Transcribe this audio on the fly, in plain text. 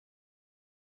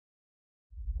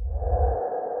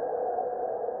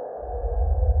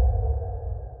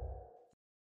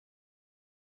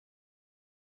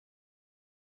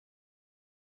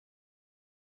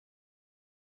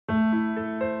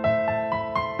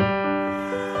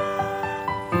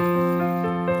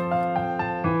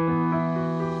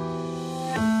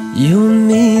You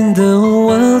mean the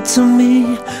world to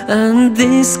me, and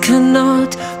this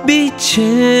cannot be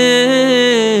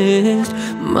changed.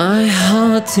 My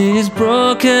heart is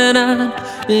broken and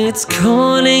it's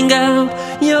calling out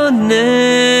your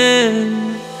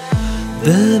name.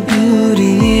 The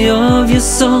beauty of your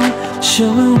soul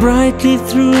shone brightly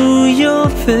through your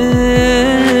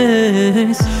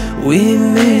face. We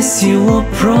miss you, O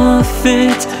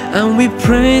Prophet, and we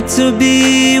pray to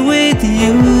be with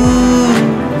you.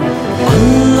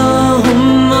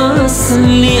 Allahumma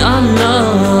salli ala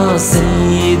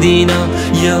Sayedina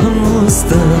Ya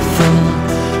Mustafa.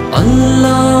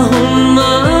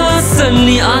 Allahumma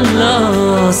salli ala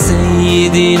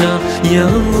Sayedina Ya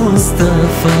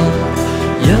Mustafa.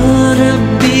 Ya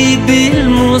Rabbi bil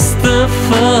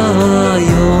Mustafa,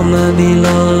 you're my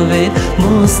beloved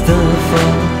Mustafa.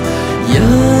 Ya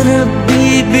Rabbi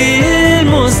bil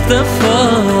Mustafa,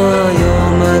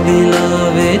 you're my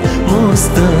beloved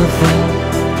Mustafa.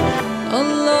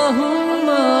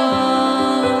 Allahumma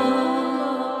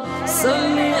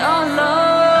salli ala.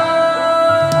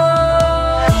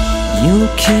 You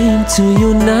came to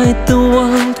unite the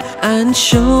world and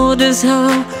showed us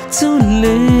how to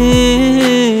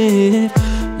live.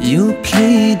 You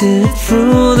pleaded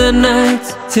through the night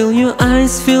till your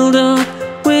eyes filled up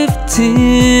with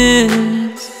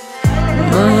tears.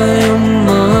 My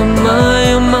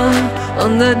ummah,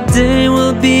 on that day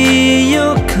will be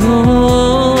your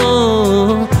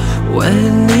call,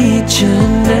 when each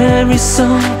and every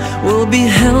soul will be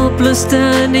helpless,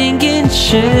 standing in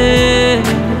shame.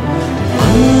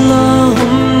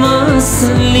 Allahumma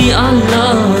salli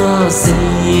ala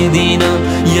Sayedina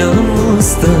Ya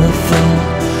Mustafa.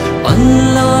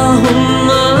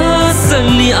 Allahumma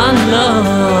salli ala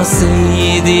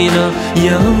Sayedina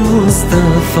Ya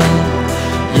Mustafa.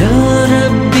 Ya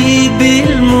Rabbi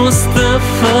bil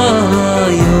Mustafa,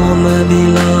 you're my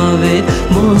beloved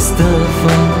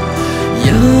Mustafa.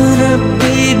 Ya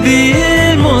Rabbi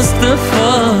bil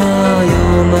Mustafa,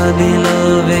 you're my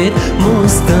beloved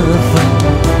Mustafa.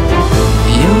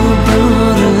 You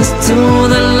brought us to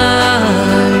the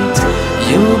light.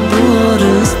 You brought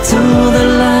us to the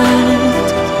light.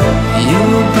 You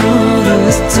brought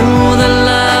us to the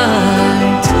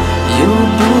light. You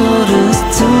brought us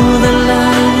to the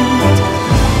light.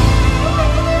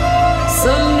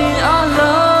 Salli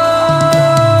ala.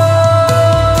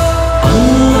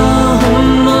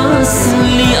 Allahumma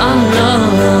salli ala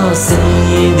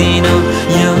Sayedina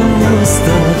Ya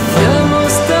Mustafa. Ya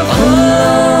Mustafa.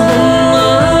 Allahumma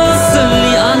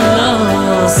salli ala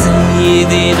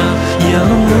Sayedina Ya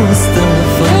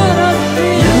Mustafa.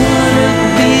 Ya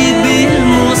Rabbi bil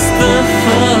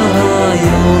Mustafa,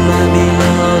 you're my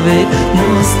beloved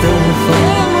Mustafa.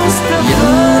 Ya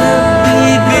Rabbi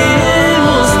bil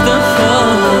Mustafa,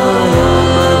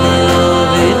 you're my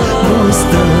beloved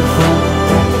Mustafa.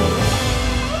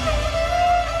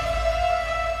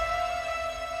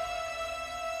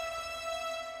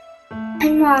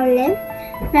 Muallim,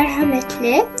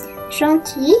 merhametli,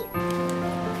 gentil.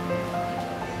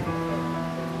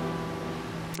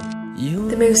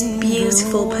 The most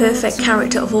beautiful, perfect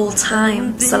character of all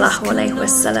time, sallallahu alayhi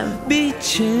wasallam. Be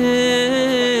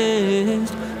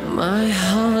changed. My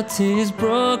heart is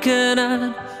broken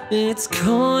and it's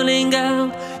calling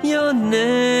out your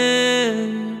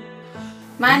name.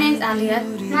 My name's Alia.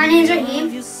 My name's Rahim.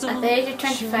 At the age of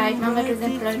 25, Muhammad was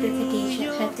employed with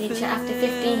Khadija. After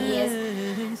 15 years,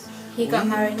 he got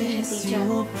married to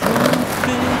Khadija.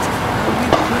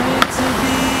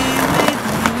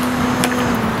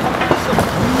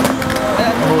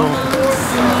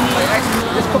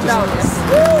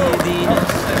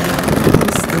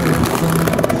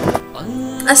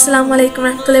 Assalamu alaikum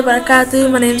warahmatullahi wabarakatuh.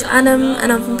 My name's Anam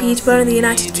and I'm from Peterborough in the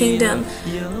United Kingdom.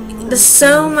 There's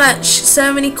so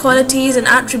many qualities and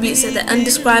attributes that are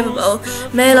undescribable.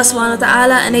 May Allah subhanahu wa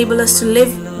ta'ala enable us to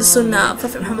live the sunnah of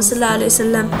Prophet Muhammad sallallahu alayhi wa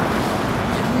sallam.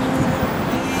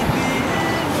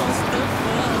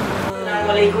 Assalamu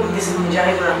alaikum, this is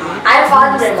Mujahid Rahman. I am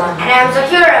Fahad Rahman. And I am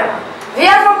Zakir Rahman. We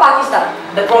are from Pakistan.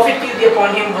 The Prophet, peace be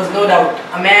upon him, was no doubt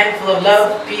a man full of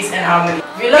love, peace and harmony.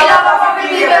 We love our Prophet,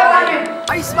 peace be upon him.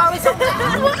 Why are you smiling so much?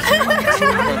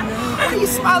 Why are you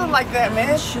smiling like that,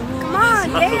 man? Come on,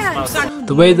 dance.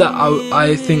 The way that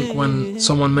I think when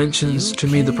someone mentions to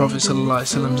me the Prophet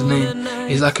ﷺ's name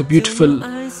is like a beautiful,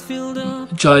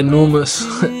 ginormous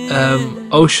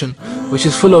ocean which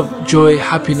is full of joy,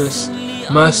 happiness,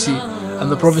 mercy. And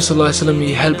the Prophet ﷺ,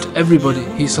 he helped everybody.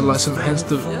 He ﷺ, hence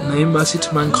the name mercy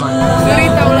to mankind.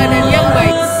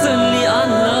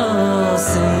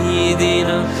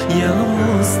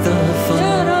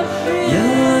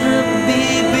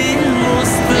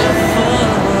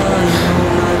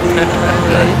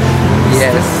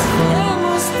 Yes.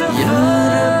 Ya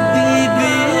Rabbi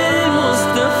bil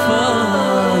Mustafa,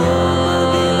 Ya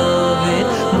beloved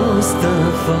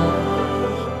Mustafa.